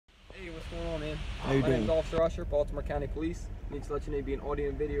How you My doing? name's Officer Usher, Baltimore County Police. Need to let you know you're being audio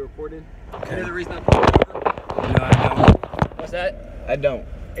and video recorded. Okay. You know the reason I pulled you over? No, I don't. What's that? I don't.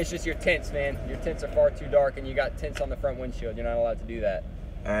 It's just your tints, man. Your tints are far too dark and you got tints on the front windshield. You're not allowed to do that.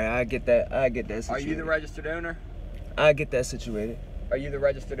 Alright, I get that. I get that situated. Are you the registered owner? I get that situated. Are you the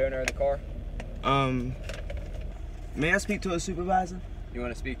registered owner of the car? May I speak to a supervisor? You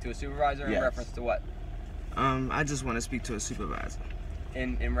want to speak to a supervisor in Yes. reference to what? I just want to speak to a supervisor.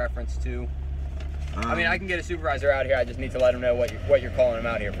 In reference to? I mean, I can get a supervisor out here. I just need to let him know what you're calling him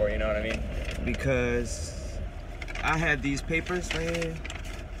out here for. You know what I mean? Because I have these papers right here.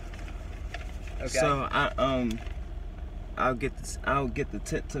 Okay. So I'll get the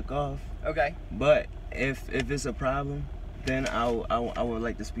tint took off. Okay. But if it's a problem, then I would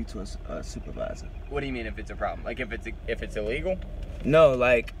like to speak to a supervisor. What do you mean if it's a problem? Like if it's illegal? No,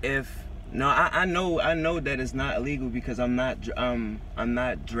 like I know that it's not illegal because I'm not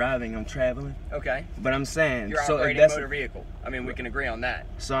driving, I'm traveling. Okay. But I'm saying You're so operating if a that's motor vehicle. I mean, we can agree on that.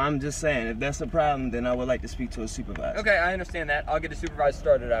 So I'm just saying if that's a problem, then I would like to speak to a supervisor. Okay, I understand that. I'll get a supervisor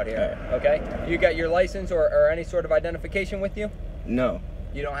started out here. All right. Okay? You got your license or any sort of identification with you? No.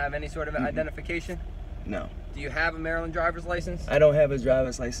 You don't have any sort of identification? No. Do you have a Maryland driver's license? I don't have a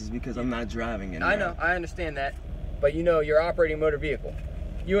driver's license because I'm not driving in I know, I understand that. But you know you're operating a motor vehicle.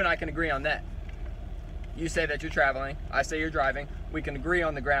 You and I can agree on that. You say that you're traveling, I say you're driving. We can agree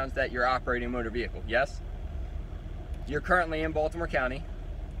on the grounds that you're operating a motor vehicle, yes? You're currently in Baltimore County.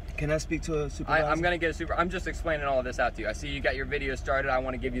 Can I speak to a supervisor? I'm gonna get a super. I'm just explaining all of this out to you. I see you got your video started. I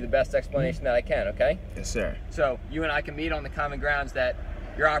want to give you the best explanation that I can. Okay? Yes, sir. So you and I can meet on the common grounds that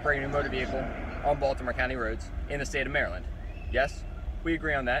you're operating a motor vehicle on Baltimore County roads in the state of Maryland. Yes, we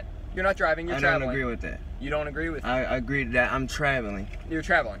agree on that. You're not driving. You're traveling. I don't agree with that. You don't agree with? I agree that I'm traveling. You're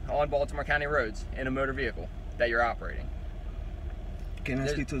traveling on Baltimore County roads in a motor vehicle that you're operating. Can I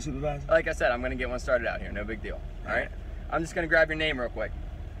speak to a supervisor? Like I said, I'm gonna get one started out here. No big deal. All right. I'm just gonna grab your name real quick.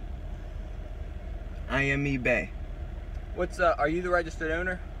 I am me Bay. Are you the registered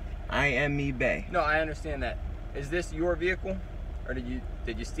owner? I am me Bay. No, I understand that. Is this your vehicle, or did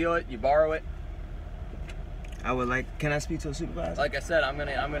you steal it? You borrow it? I would like. Can I speak to a supervisor? Like I said, I'm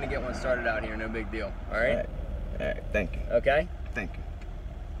gonna get one started out here. No big deal. All right. All right. Thank you. Okay. Thank you.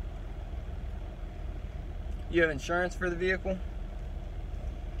 You have insurance for the vehicle?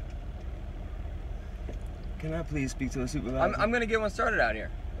 Can I please speak to a supervisor? I'm gonna get one started out here.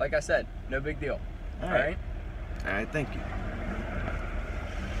 Like I said, no big deal. All right. Thank you.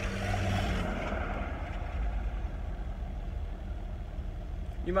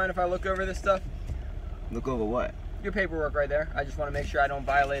 You mind if I look over this stuff? Look over what? Your paperwork right there. I just want to make sure I don't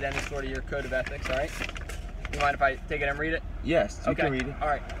violate any sort of your code of ethics, all right? You mind if I take it and read it? Yes, you can read it. All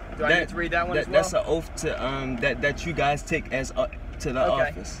right. Do I need to read that one as well? That's an oath to that you guys take as to the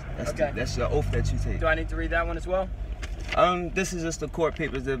office. That's the oath that you take. Do I need to read that one as well? This is just the court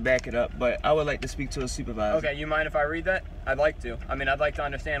papers that back it up, but I would like to speak to a supervisor. Okay, you mind if I read that? I'd like to. I mean, I'd like to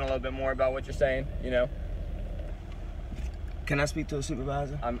understand a little bit more about what you're saying, you know. Can I speak to a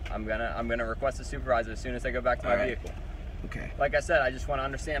supervisor? I'm gonna request a supervisor as soon as I go back to my vehicle. Okay. Like I said, I just want to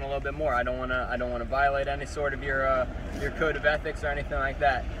understand a little bit more. I don't want to violate any sort of your code of ethics or anything like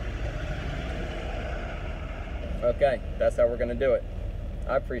that. Okay, that's how we're gonna do it.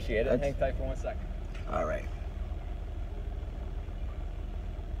 I appreciate it. Hang tight for 1 second. All right.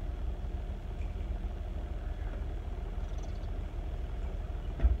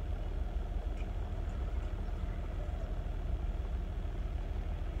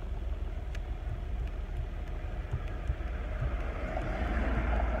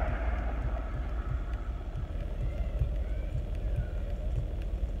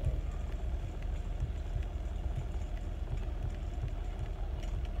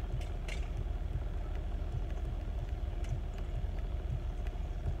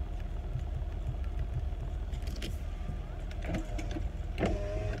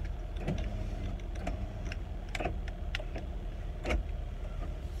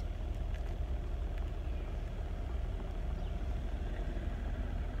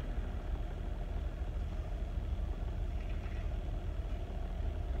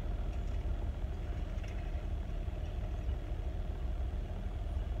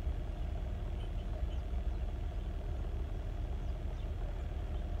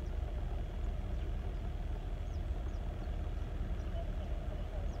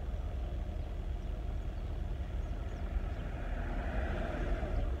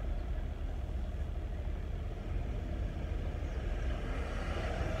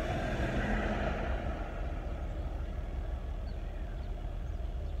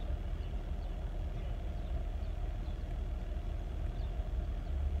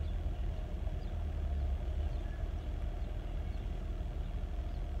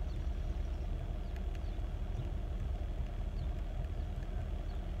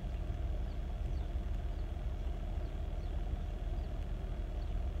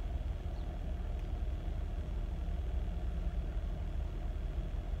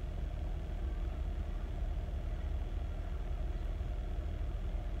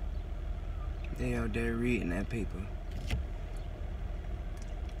 They out there reading that paper.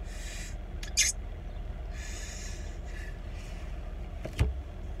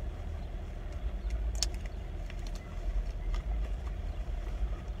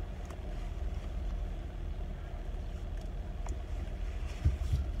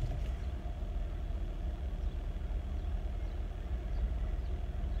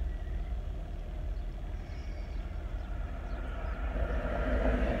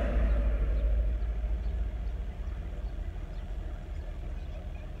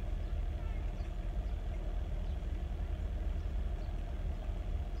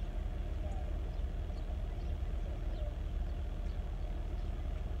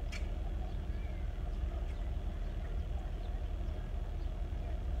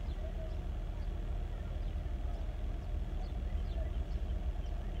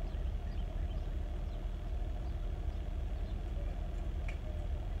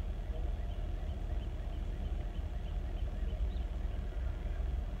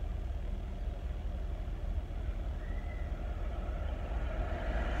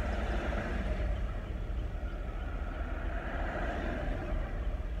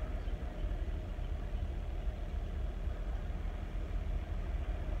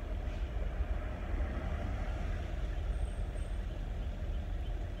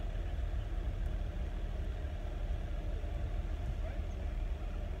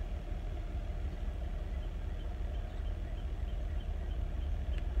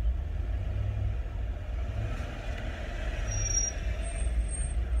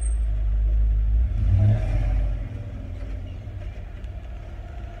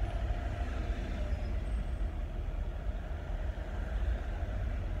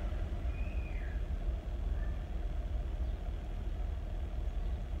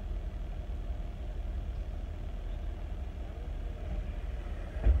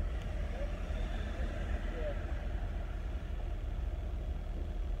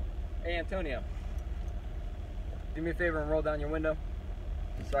 Hey Antonio, do me a favor and roll down your window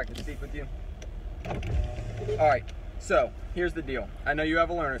so I can speak with you. Alright, so here's the deal. I know you have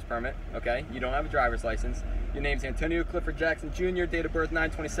a learner's permit, okay? You don't have a driver's license. Your name's Antonio Clifford Jackson Jr., date of birth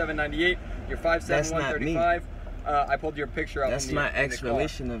 9/27/98. You're 5'7", 135. I pulled your picture up. That's my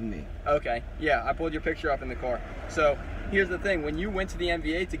ex-relation of me. Okay, yeah, I pulled your picture up in the car. So here's the thing. When you went to the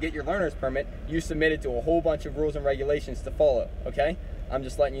MVA to get your learner's permit, you submitted to a whole bunch of rules and regulations to follow, okay? I'm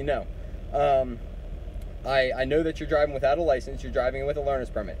just letting you know. I know that you're driving without a license. You're driving with a learner's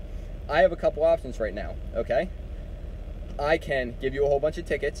permit. I have a couple options right now, okay? I can give you a whole bunch of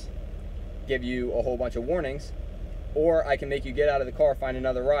tickets, give you a whole bunch of warnings, or I can make you get out of the car, find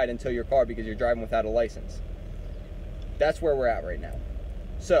another ride, and tow your car because you're driving without a license. That's where we're at right now.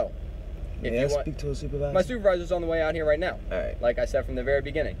 So, if you want, speak to a supervisor? my supervisor's on the way out here right now. All right. Like I said from the very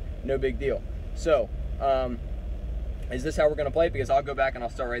beginning, no big deal. So, is this how we're going to play it? Because I'll go back and I'll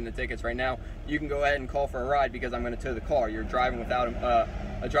start writing the tickets right now. You can go ahead and call for a ride because I'm going to tow the car. You're driving without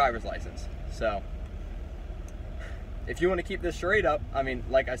a driver's license. So, if you want to keep this charade up, I mean,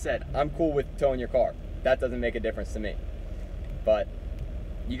 like I said, I'm cool with towing your car. That doesn't make a difference to me. But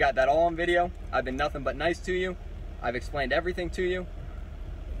you got that all on video. I've been nothing but nice to you. I've explained everything to you.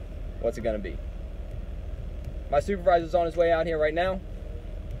 What's it going to be? My supervisor's on his way out here right now.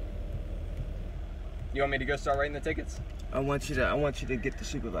 You want me to go start writing the tickets? I want you to get the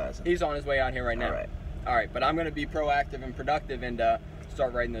supervisor. He's on his way out here right now. All right. All right, but I'm going to be proactive and productive and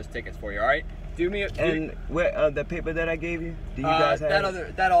start writing those tickets for you, all right? Do me a... And where, the paper that I gave you? Do you guys have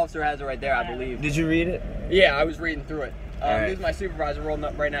it? That officer has it right there, I believe. Did you read it? Yeah, I was reading through it. Right. Here's my supervisor rolling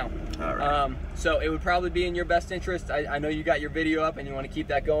up right now. All right. So it would probably be in your best interest. I know you got your video up and you want to keep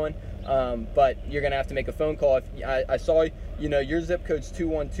that going, but you're going to have to make a phone call. If I saw, you know, your zip code's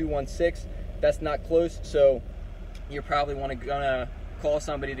 21216. That's not close, so you're probably gonna call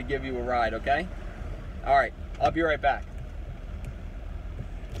somebody to give you a ride, okay? All right, I'll be right back.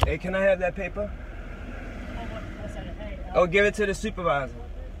 Hey, can I have that paper? Oh, give it to the supervisor.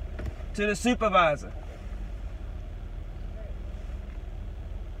 To the supervisor.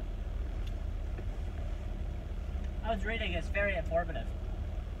 I was reading. It's very informative.